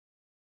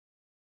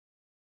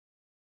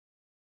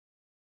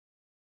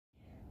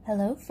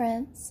Hello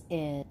friends,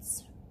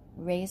 it's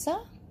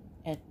Reza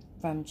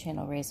from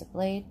channel Reza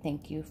Blade.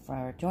 Thank you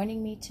for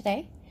joining me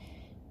today.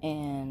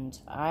 And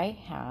I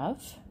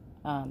have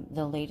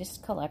the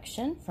latest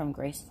collection from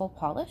Graceful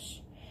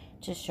Polish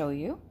to show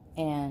you.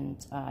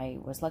 And I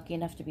was lucky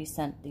enough to be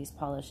sent these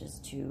polishes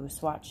to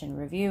swatch and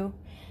review.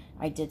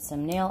 I did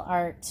some nail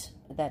art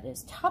that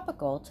is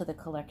topical to the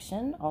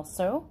collection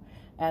also,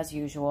 as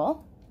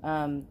usual.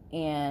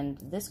 And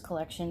this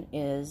collection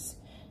is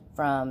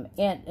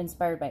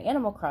inspired by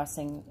Animal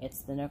Crossing.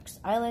 It's the Nook's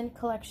Island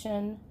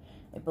collection.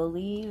 I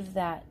believe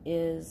that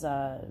is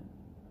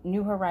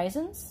New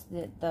Horizons,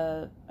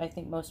 I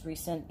think most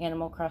recent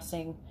Animal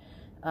Crossing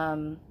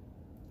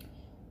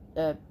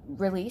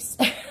release.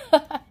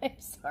 I'm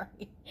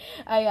sorry.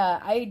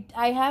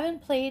 I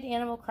haven't played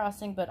Animal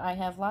Crossing, but I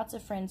have lots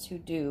of friends who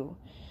do.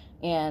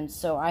 And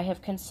so I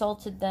have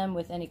consulted them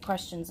with any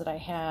questions that I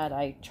had.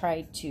 I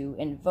tried to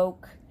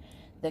invoke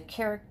the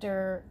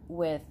character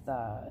with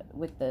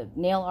the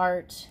nail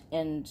art,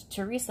 and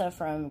Teresa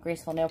from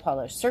Graceful Nail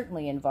Polish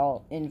certainly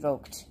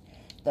invoked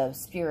the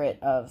spirit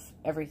of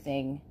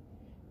everything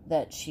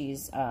that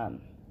she's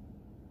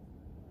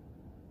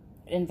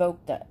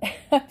invoked.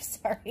 I'm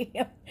sorry,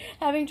 I'm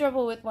having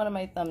trouble with one of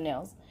my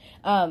thumbnails.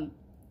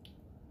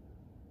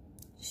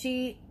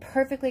 She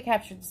perfectly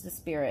captures the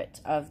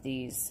spirit of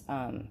these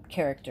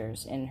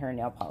characters in her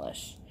nail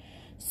polish.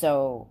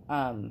 So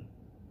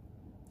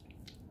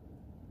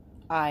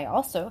I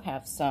also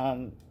have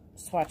some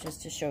swatches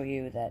to show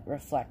you that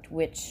reflect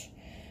which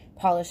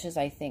polishes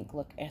I think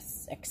look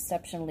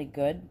exceptionally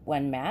good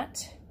when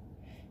matte.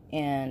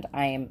 And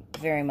I am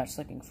very much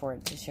looking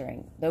forward to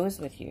sharing those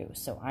with you.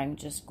 So I'm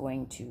just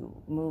going to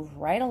move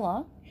right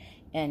along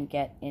and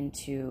get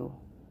into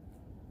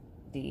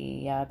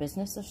the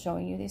business of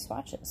showing you these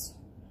swatches.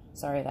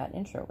 Sorry that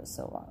intro was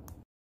so long.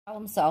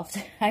 Problem solved.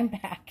 I'm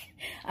back.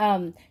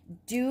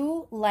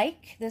 Do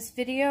like this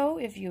video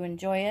if you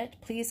enjoy it.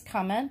 Please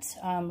comment.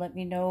 Let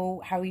me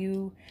know how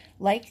you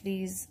like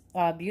these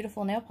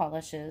beautiful nail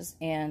polishes,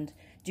 and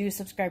do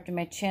subscribe to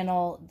my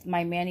channel.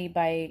 My Mani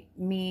by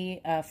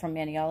Me from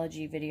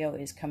Maniology video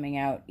is coming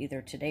out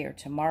either today or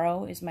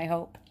tomorrow is my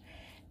hope.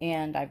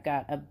 And I've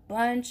got a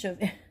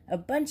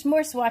bunch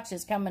more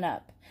swatches coming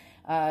up.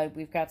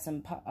 We've got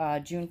some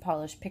June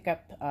polish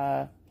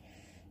pickup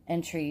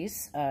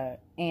entries,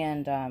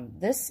 and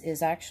this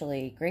is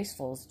actually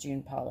Graceful's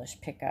June polish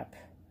pickup.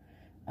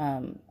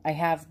 I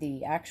have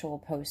the actual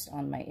post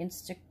on my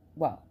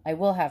I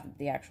will have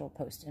the actual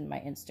post in my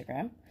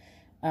Instagram,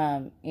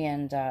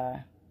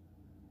 and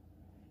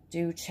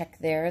do check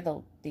there.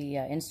 The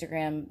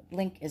Instagram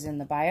link is in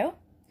the bio.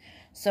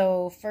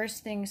 So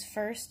first things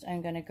first,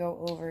 I'm going to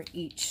go over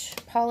each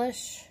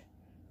polish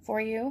for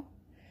you.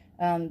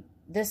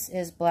 This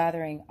is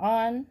Blathering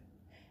On.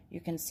 You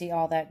can see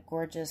all that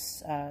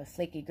gorgeous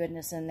flaky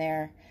goodness in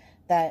there.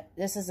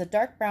 This is a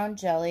dark brown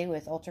jelly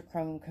with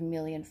ultrachrome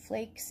chameleon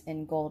flakes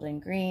in gold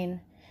and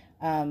green.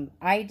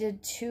 I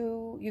did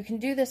two. You can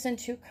do this in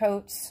 2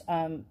 coats,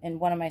 and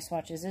one of my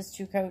swatches is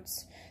 2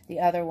 coats.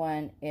 The other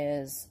one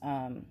is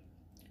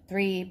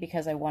 3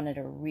 because I wanted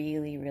a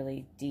really,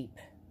 really deep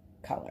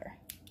color.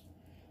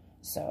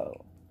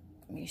 So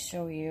let me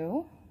show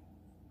you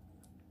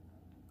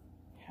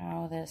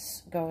how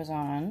this goes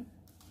on.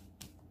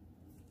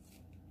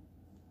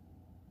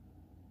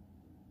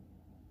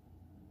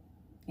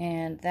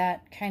 And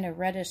that kind of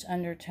reddish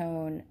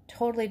undertone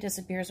totally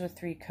disappears with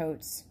 3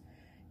 coats.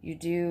 You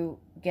do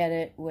get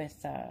it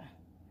with the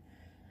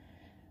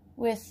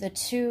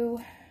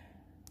 2.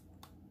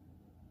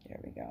 There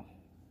we go.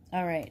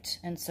 All right,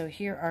 and so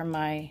here are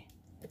my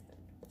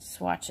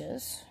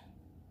swatches.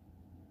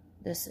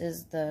 This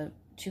is the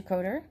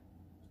 2-coater.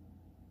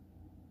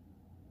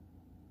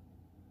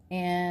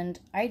 And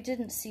I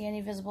didn't see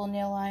any visible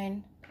nail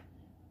line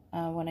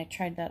when I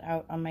tried that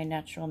out on my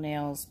natural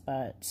nails,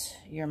 but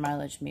your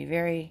mileage may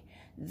vary.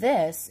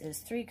 This is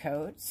 3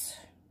 coats,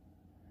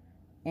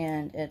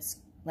 and it's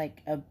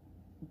like a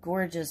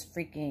gorgeous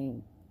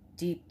freaking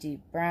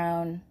deep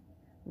brown.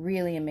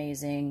 Really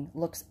amazing.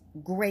 Looks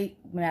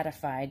great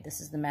mattified. This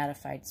is the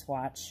mattified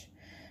swatch.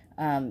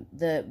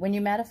 When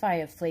you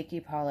mattify a flaky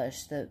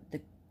polish, the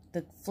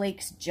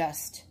flakes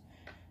just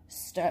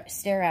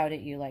stare out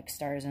at you like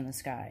stars in the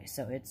sky.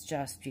 So it's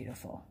just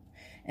beautiful.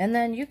 And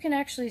then you can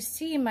actually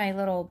see my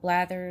little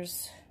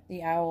Blathers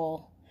the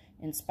Owl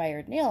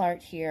inspired nail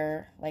art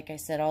here. Like I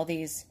said, all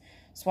these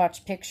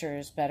swatch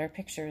pictures, better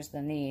pictures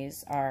than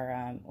these,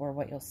 are, or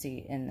what you'll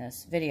see in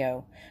this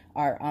video,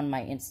 are on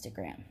my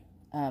Instagram.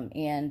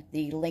 And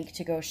the link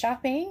to go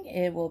shopping,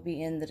 it will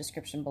be in the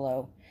description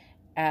below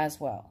as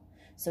well.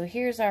 So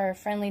here's our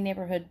friendly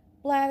neighborhood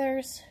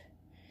Blathers.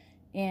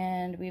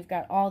 And we've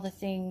got all the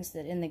things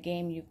that in the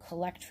game you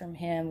collect from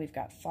him. We've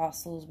got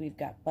fossils, we've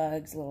got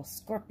bugs, a little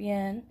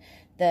scorpion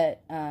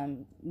that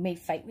may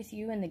fight with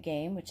you in the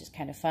game, which is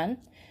kind of fun,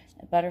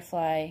 a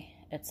butterfly,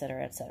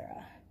 etc.,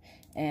 etc.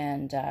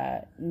 And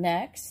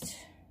next,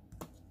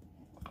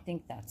 I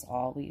think that's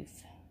all. We've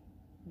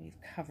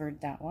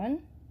covered that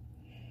one.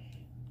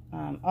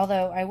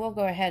 Although I will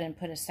go ahead and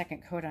put a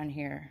second coat on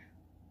here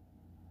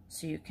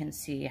so you can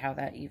see how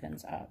that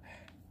evens up.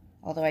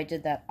 Although I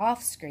did that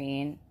off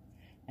screen,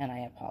 and I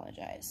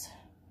apologize.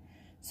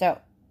 So,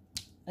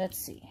 let's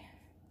see.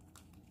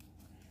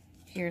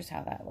 Here's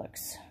how that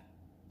looks.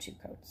 2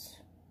 coats.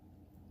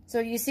 So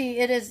you see,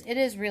 it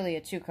is really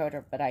a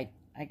 2-coater, but I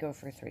go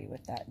for 3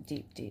 with that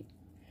deep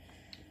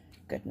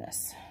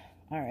goodness.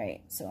 All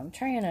right, so I'm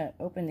trying to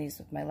open these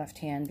with my left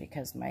hand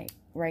because my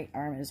right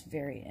arm is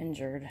very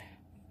injured.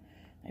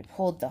 I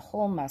pulled the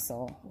whole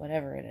muscle,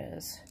 whatever it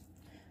is,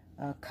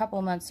 a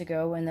couple months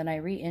ago, and then I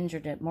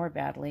re-injured it more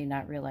badly,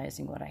 not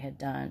realizing what I had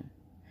done.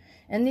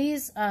 And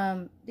these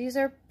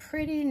are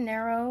pretty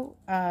narrow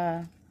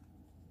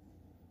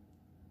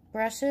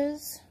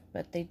brushes,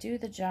 but they do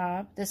the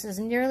job. This is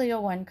nearly a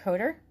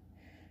 1-coater.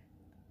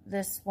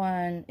 This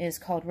one is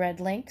called Red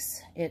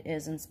Lynx. It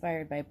is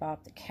inspired by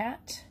Bob the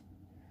Cat.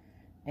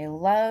 I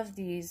love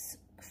these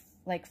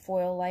like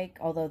foil-like,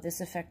 although this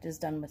effect is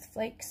done with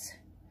flakes,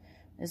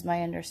 is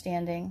my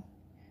understanding.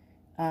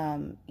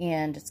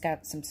 And it's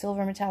got some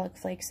silver metallic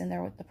flakes in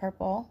there with the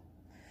purple.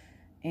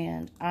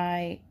 And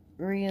I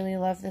really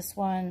love this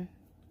one.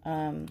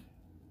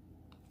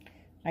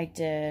 I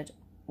did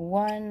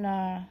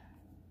one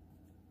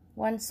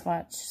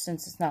swatch,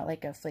 since it's not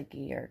like a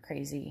flaky or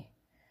crazy.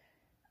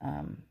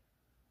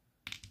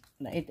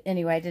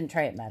 Anyway, I didn't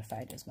try it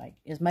mattified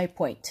is my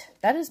point.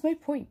 That is my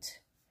point.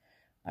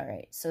 All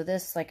right, so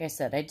this, like I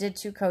said, I did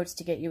 2 coats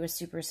to get you a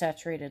super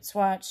saturated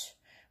swatch,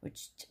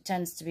 which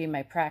tends to be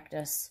my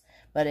practice,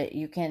 but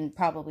you can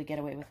probably get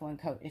away with 1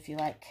 coat if you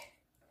like.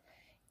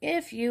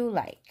 If you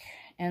like.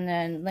 And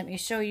then let me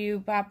show you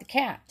Bob the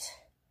Cat.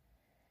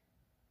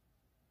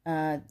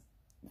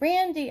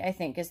 Brandy, I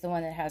think, is the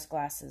one that has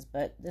glasses,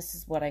 but this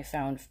is what I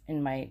found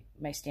in my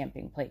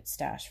stamping plate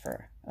stash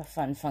for a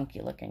fun,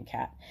 funky looking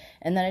cat.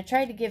 And then I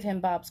tried to give him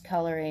Bob's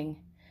coloring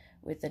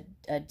with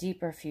a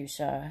deeper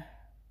fuchsia.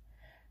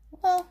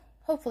 Well,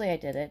 hopefully I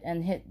did it.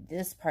 And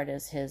this part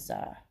is his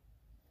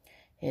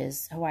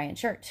Hawaiian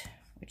shirt,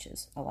 which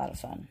is a lot of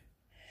fun.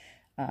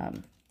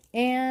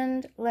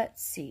 And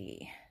let's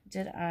see.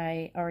 Did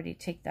I already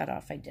take that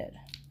off? I did.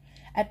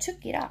 I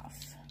took it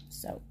off.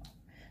 So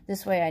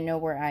this way I know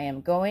where I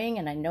am going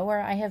and I know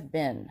where I have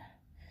been.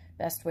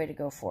 Best way to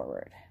go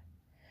forward.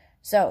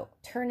 So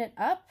Turn It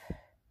Up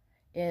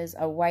is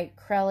a white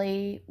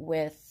Crelly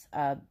with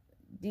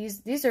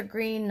these are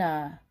green.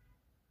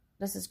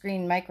 This is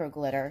green micro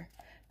glitter,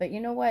 but you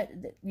know what?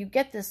 You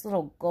get this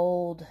little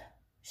gold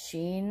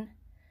sheen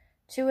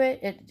to it.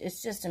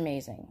 It's just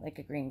amazing, like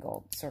a green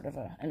gold sort of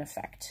an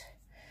effect.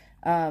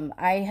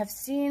 I have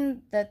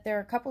seen that there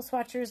are a couple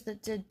swatchers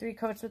that did 3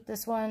 coats with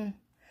this one.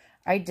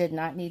 I did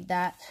not need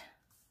that.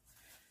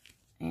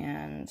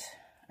 And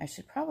I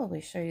should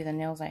probably show you the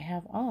nails I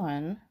have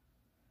on,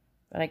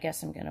 but I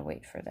guess I'm going to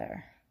wait for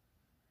there.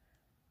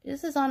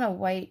 This is on a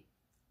white,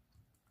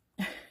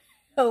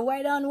 a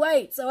white on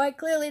white, so I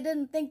clearly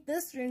didn't think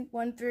this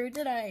one through,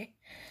 did I?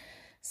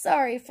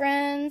 Sorry,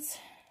 friends.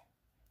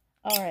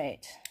 All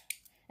right.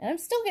 And I'm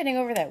still getting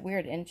over that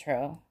weird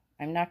intro.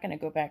 I'm not going to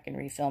go back and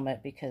refilm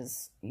it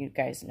because you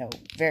guys know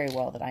very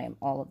well that I am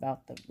all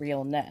about the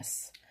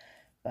realness.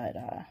 But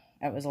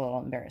that was a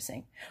little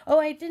embarrassing. Oh,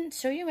 I didn't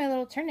show you my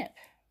little turnip.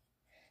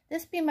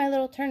 This be my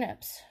little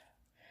turnips.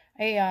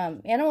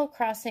 Animal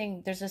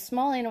Crossing, there's a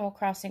small Animal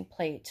Crossing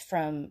plate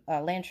from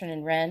Lantern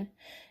and Wren.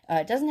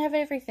 It doesn't have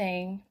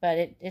everything, but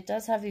it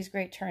does have these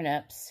great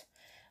turnips.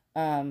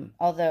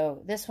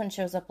 Although this one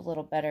shows up a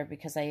little better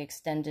because I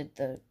extended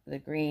the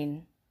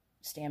green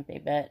stamp a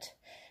bit.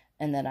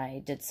 And then I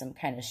did some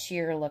kind of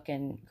sheer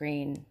looking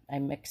green. I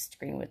mixed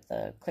green with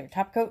the clear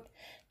top coat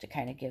to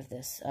kind of give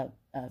this a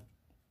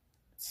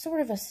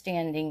sort of a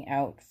standing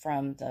out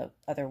from the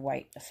other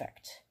white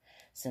effect.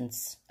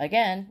 Since,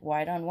 again,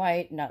 white on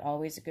white, not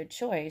always a good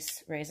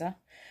choice, Reza.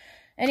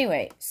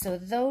 Anyway, so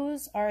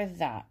those are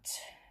that.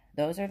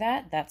 Those are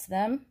that. That's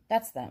them.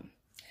 That's them.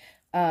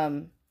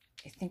 I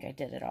think I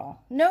did it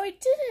all. No, I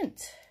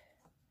didn't.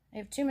 I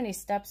have too many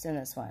steps in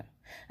this one.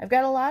 I've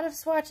got a lot of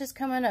swatches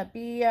coming up.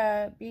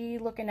 Be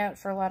looking out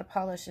for a lot of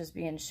polishes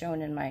being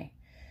shown in my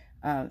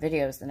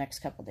videos the next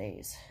couple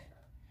days.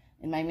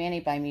 In my Mani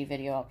by Me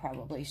video, I'll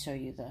probably show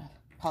you the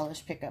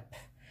polish pickup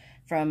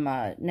from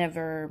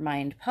Never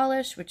Mind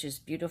Polish, which is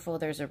beautiful.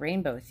 There's a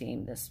rainbow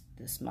theme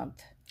this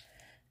month.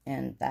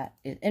 And that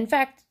is, in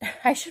fact,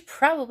 I should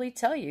probably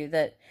tell you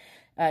that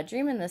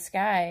Dream in the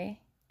Sky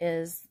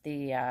is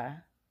the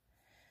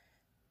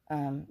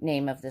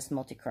name of this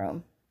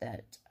multichrome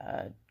that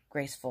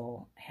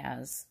Graceful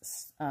has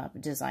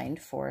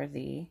designed for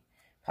the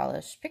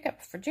polish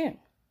pickup for June.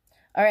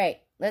 All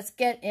right, let's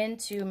get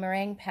into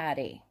Merengue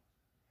Patty.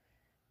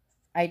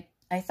 I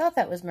thought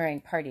that was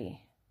Meringue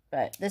Party,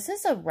 but this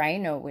is a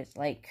rhino with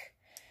like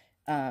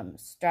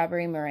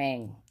strawberry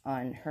meringue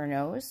on her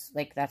nose,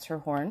 like that's her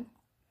horn,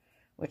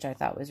 which I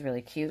thought was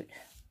really cute.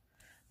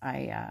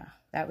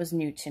 That was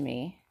new to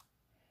me.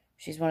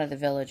 She's one of the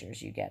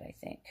villagers you get, I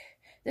think.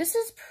 This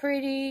is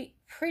pretty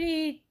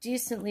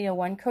decently a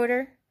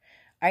 1-coater.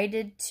 I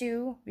did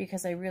too,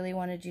 because I really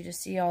wanted you to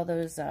see all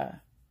those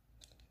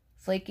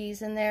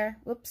flakies in there.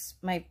 Whoops,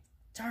 my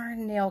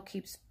darn nail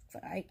keeps...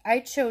 I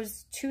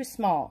chose too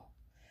small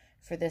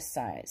for this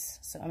size.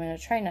 So I'm going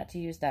to try not to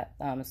use that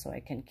thumb so I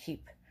can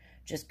keep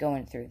just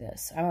going through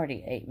this. I'm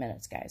already 8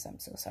 minutes, guys. I'm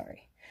so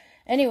sorry.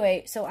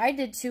 Anyway, so I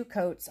did 2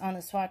 coats on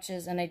the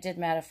swatches, and I did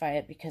mattify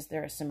it because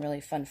there are some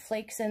really fun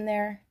flakes in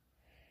there.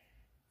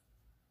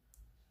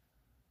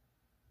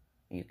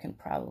 You can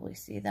probably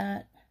see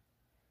that.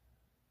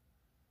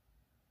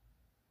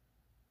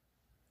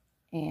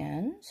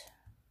 And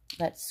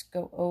let's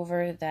go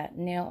over that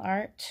nail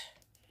art.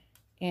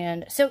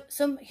 And so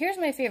here's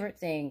my favorite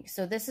thing.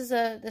 So this is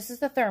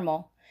the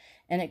thermal,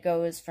 and it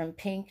goes from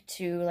pink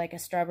to like a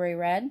strawberry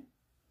red.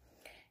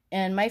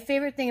 And my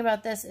favorite thing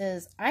about this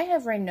is I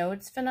have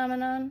Raynaud's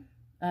phenomenon.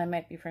 I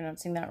might be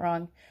pronouncing that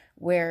wrong,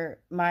 where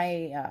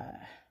my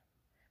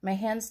my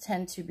hands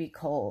tend to be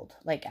cold,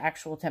 like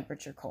actual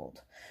temperature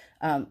cold.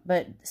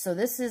 But so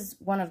this is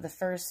one of the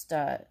first,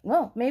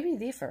 well, maybe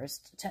the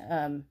first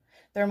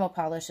thermal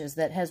polishes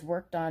that has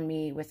worked on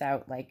me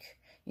without, like,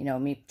 you know,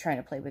 me trying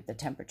to play with the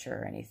temperature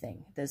or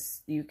anything.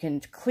 This, you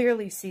can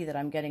clearly see that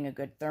I'm getting a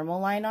good thermal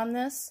line on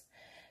this.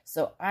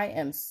 So I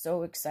am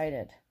so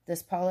excited.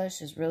 This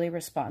polish is really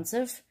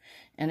responsive,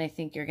 and I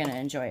think you're going to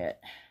enjoy it.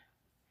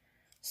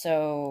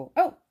 So,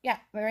 oh, yeah,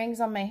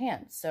 meringue's on my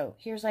hand. So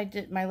here's, I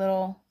did my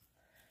little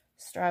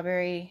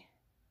strawberry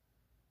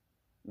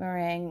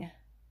meringue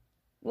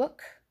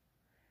look.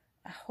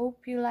 I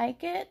hope you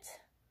like it.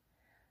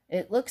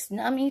 It looks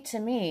nummy to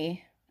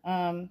me.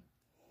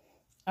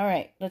 All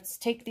right, let's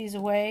take these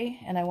away,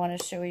 and I want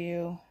to show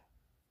you.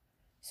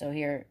 So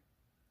here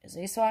is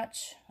a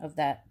swatch of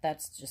that.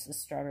 That's just the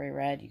strawberry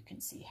red. You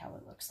can see how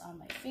it looks on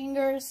my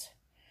fingers.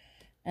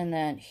 And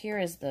then here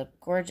is the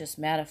gorgeous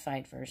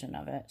mattified version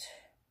of it.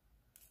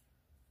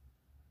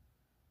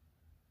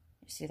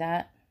 You see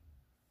that?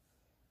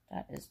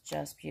 That is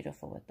just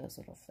beautiful with those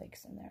little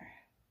flakes in there.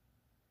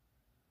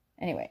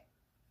 Anyway,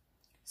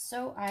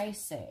 so I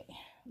say,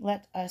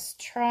 let us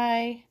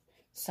try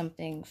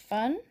something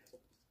fun.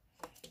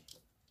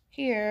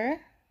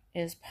 Here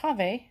is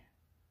Pavé.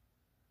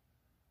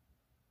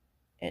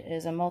 It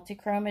is a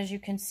multichrome, as you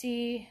can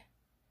see.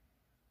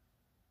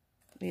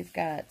 We've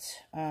got,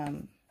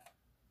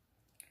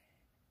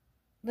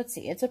 let's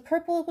see, it's a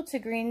purple to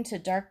green to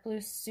dark blue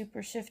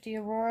super shifty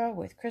aurora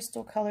with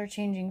crystal color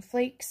changing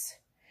flakes.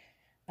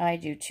 I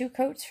do 2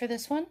 coats for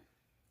this one.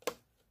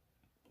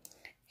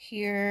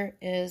 Here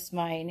is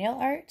my nail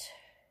art,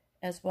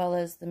 as well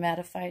as the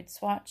mattified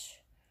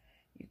swatch.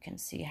 You can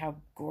see how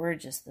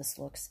gorgeous this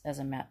looks as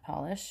a matte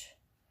polish.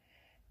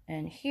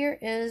 And here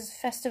is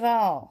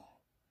Festival.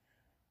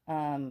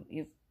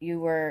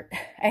 I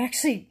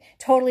actually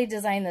totally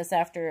designed this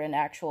after an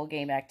actual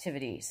game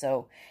activity.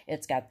 So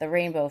it's got the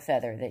rainbow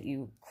feather that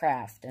you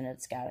craft, and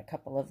it's got a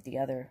couple of the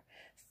other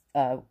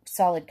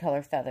solid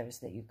color feathers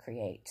that you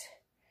create.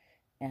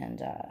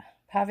 And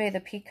Pavé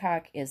the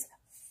Peacock is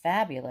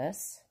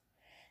fabulous,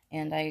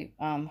 and I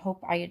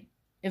hope I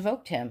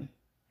evoked him.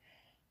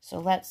 So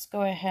let's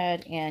go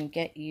ahead and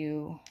get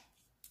you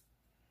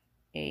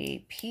a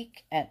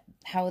peek at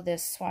how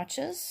this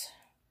swatches,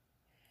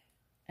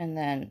 and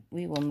then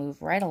we will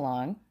move right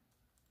along.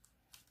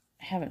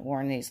 I haven't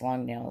worn these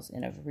long nails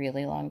in a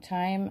really long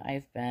time.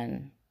 I've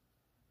been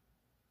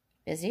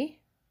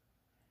busy.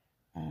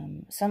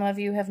 Some of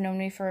you have known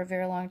me for a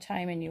very long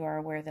time, and you are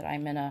aware that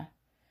I'm in a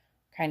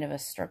kind of a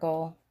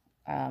struggle.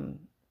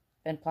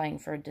 Been applying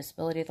for a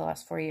disability the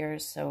last 4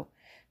 years, so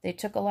they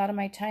took a lot of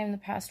my time the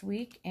past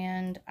week,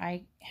 and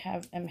I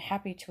am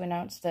happy to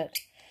announce that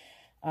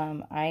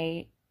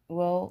I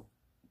will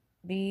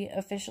be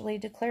officially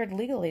declared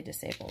legally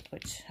disabled,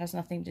 which has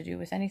nothing to do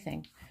with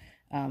anything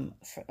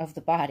of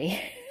the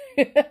body,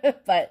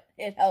 but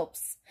it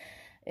helps.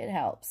 It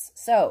helps.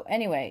 So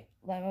anyway,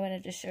 I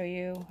wanted to show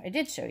you, I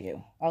did show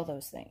you all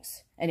those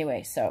things.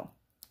 Anyway, so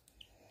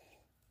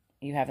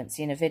you haven't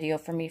seen a video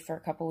from me for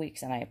a couple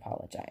weeks, and I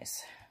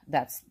apologize.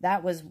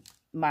 That was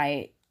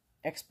my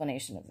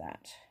explanation of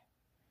that.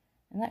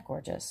 Isn't that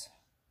gorgeous?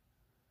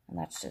 And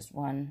that's just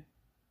 1.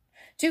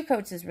 2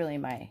 coats is really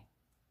my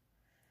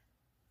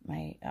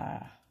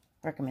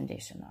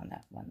recommendation on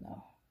that one,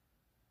 though.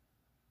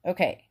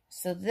 Okay,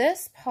 so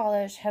this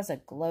polish has a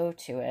glow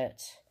to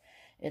it.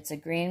 It's a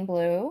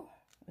green-blue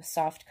with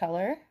soft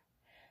color.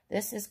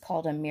 This is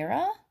called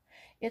Amira.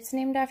 It's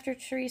named after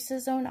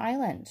Teresa's own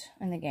island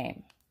in the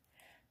game.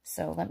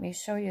 So let me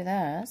show you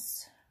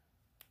this.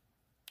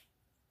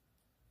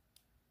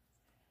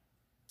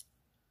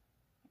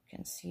 You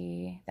can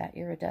see that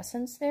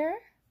iridescence there.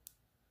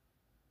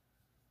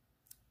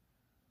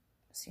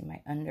 See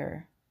my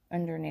under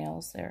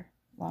nails, they're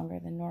longer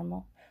than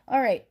normal.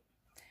 All right,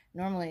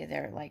 normally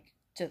they're like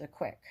to the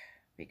quick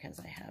because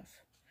I have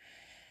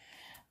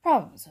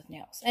problems with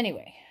nails.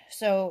 Anyway,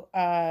 so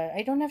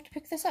I don't have to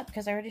pick this up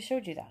because I already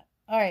showed you that.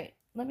 All right,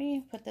 let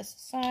me put this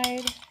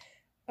aside.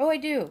 Oh, I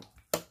do.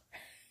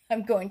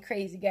 I'm going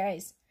crazy,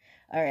 guys.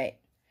 All right,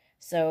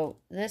 so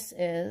this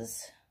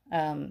is,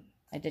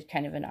 I did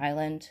kind of an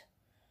island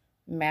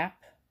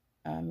map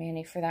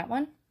Manny for that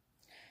one,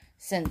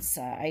 since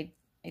I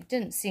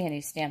didn't see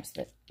any stamps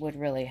that would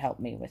really help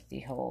me with the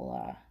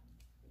whole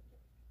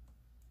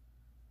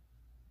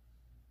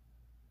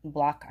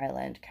block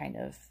island kind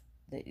of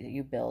that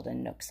you build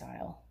in Nook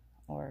style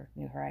or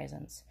New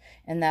Horizons.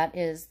 And that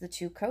is the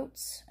 2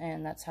 coats,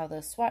 and that's how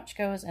the swatch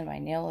goes, and my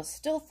nail is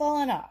still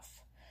falling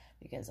off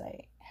because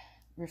I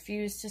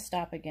refuse to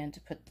stop again to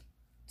put the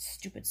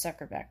stupid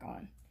sucker back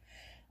on.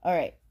 All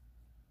right,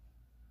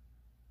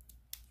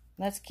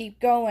 let's keep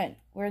going.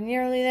 We're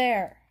nearly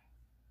there.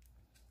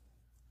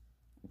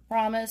 I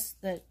promise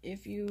that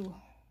if you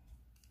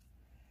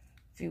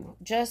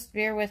just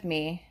bear with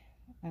me,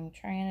 I'm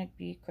trying to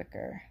be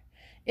quicker.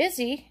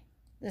 Izzy,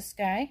 this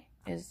guy,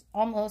 is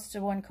almost a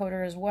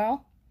 1-coater as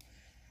well,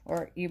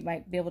 or you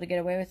might be able to get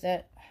away with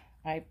it.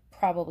 I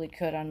probably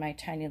could on my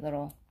tiny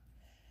little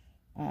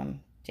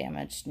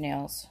damaged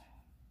nails.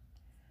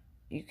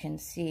 You can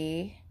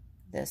see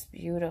this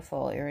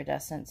beautiful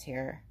iridescence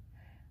here,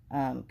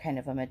 kind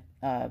of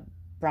a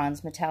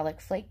bronze metallic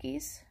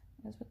flakies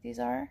is what these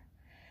are.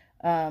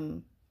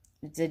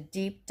 It's a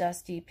deep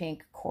dusty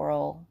pink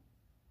coral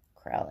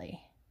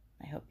corally.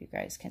 I hope you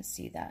guys can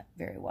see that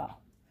very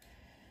well.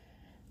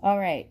 All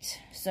right,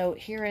 so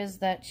here is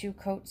that 2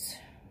 coats,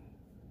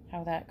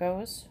 how that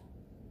goes.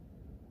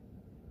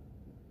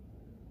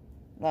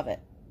 Love it.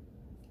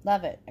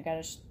 Love it. I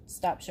gotta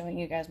stop showing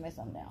you guys my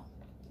thumbnail.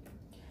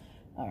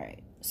 All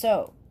right,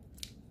 so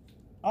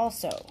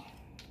also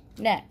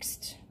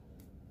next,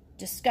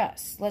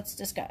 let's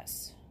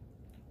discuss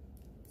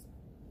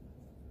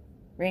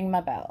Ring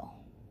Ma-bel.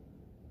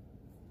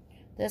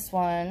 This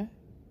one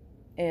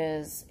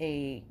is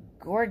a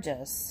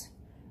gorgeous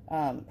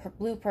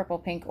blue, purple,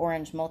 pink,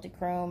 orange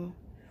multichrome.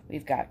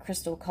 We've got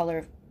crystal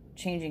color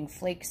changing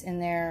flakes in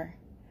there.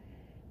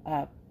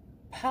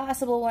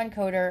 Possible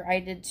 1-coater. I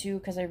did 2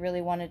 because I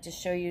really wanted to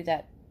show you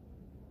that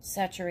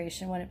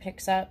saturation when it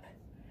picks up.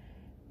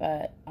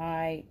 But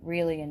I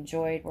really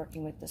enjoyed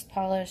working with this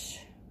polish.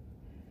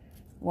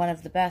 One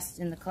of the best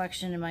in the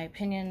collection, in my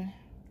opinion.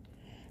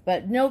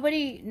 But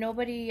nobody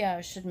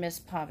should miss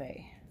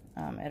Pavé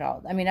at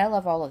all. I mean, I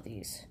love all of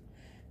these.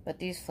 But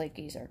these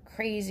flakies are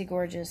crazy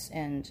gorgeous,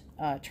 and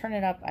turn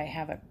it up. I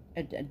have an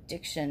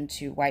addiction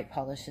to white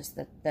polishes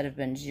that have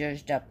been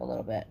zhuzhed up a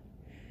little bit.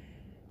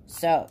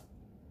 So,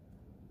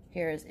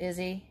 here is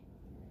Izzy.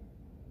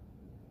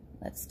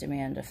 Let's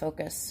demand a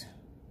focus.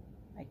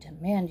 I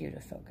demand you to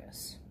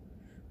focus.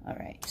 All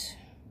right.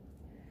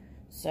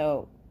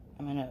 So,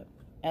 I'm going to,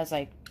 as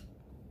I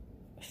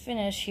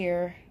finish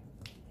here,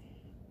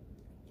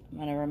 I'm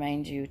going to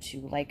remind you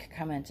to like,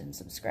 comment, and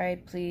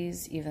subscribe,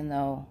 please, even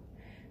though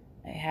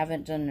I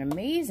haven't done an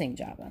amazing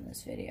job on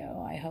this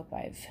video. I hope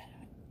I've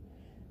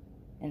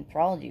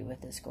enthralled you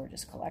with this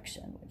gorgeous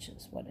collection, which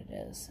is what it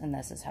is. And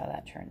this is how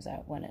that turns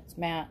out when it's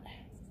matte.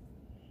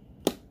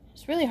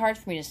 It's really hard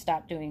for me to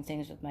stop doing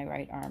things with my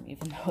right arm,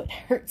 even though it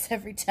hurts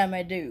every time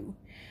I do.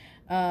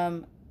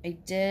 I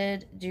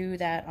did do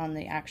that on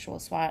the actual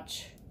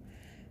swatch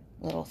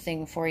little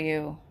thing for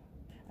you.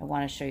 I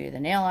want to show you the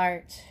nail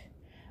art.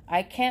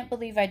 I can't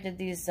believe I did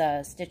these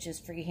stitches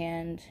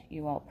freehand.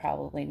 You all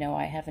probably know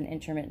I have an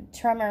intermittent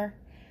tremor.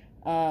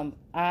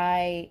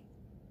 I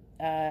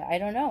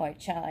don't know.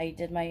 I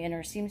did my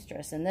inner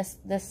seamstress, and this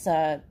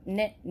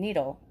knit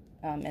needle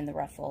and the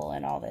ruffle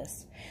and all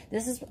this.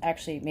 This is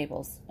actually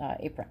Mabel's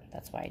apron.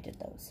 That's why I did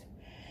those.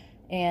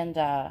 And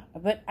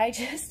but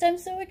I'm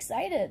so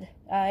excited.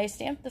 I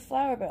stamped the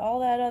flower, but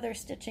all that other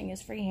stitching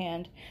is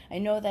freehand. I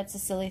know that's a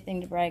silly thing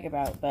to brag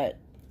about, but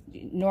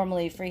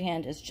normally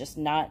freehand is just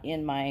not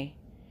in my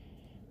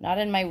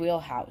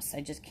wheelhouse.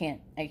 I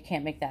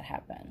can't make that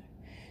happen.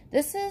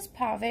 This is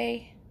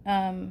Pavé.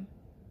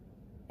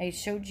 I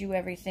showed you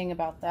everything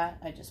about that.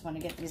 I just want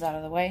to get these out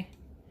of the way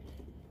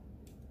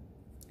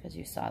because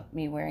you saw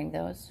me wearing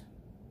those.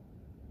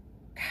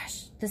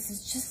 Gosh, this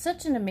is just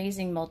such an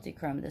amazing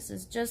multichrome. This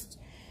is just,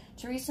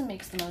 Teresa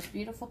makes the most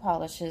beautiful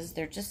polishes.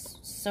 They're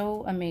just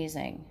so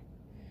amazing.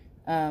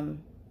 You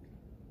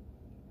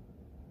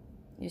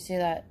see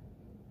that,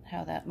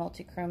 how that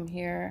multichrome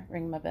here,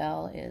 Ring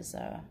Ma-bel, is,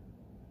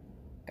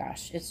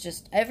 gosh, it's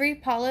just, every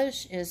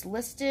polish is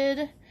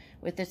listed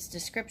with its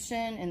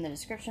description in the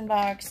description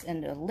box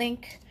and a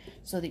link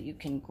so that you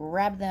can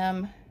grab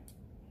them.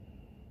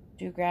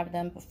 Do grab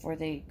them before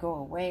they go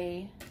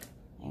away.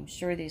 I'm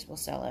sure these will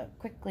sell out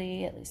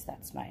quickly. At least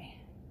that's my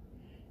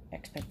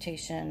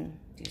expectation.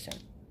 These are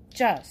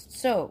just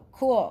so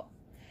cool.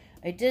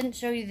 I didn't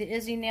show you the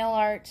Izzy nail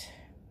art.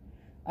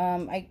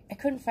 I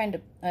couldn't find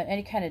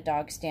any kind of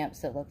dog stamps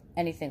that look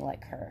anything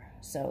like her.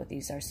 So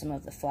these are some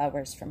of the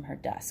flowers from her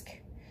desk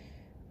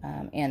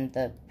and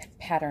the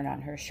pattern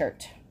on her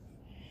shirt.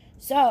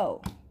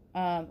 So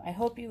I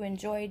hope you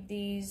enjoyed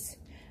these.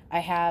 I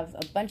have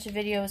a bunch of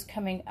videos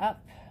coming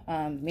up.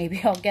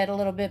 Maybe I'll get a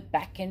little bit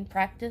back in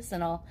practice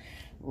and I'll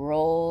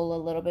roll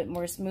a little bit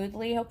more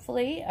smoothly,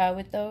 hopefully,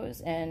 with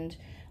those. And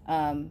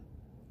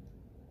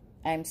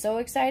I'm so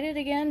excited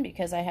again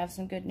because I have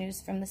some good news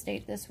from the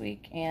state this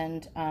week,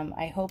 and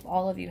I hope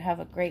all of you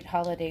have a great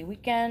holiday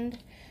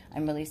weekend.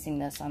 I'm releasing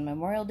this on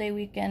Memorial Day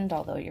weekend,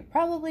 although you're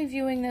probably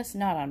viewing this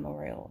not on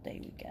Memorial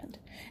Day weekend.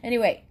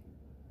 Anyway,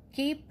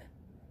 keep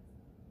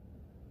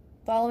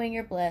following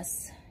your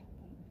bliss.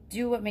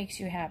 Do what makes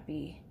you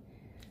happy.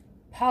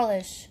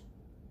 Polish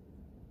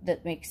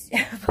that makes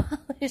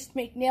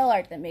make nail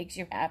art that makes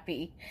you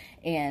happy.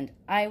 And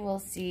I will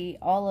see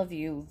all of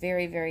you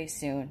very, very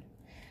soon.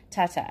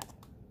 Ta-ta.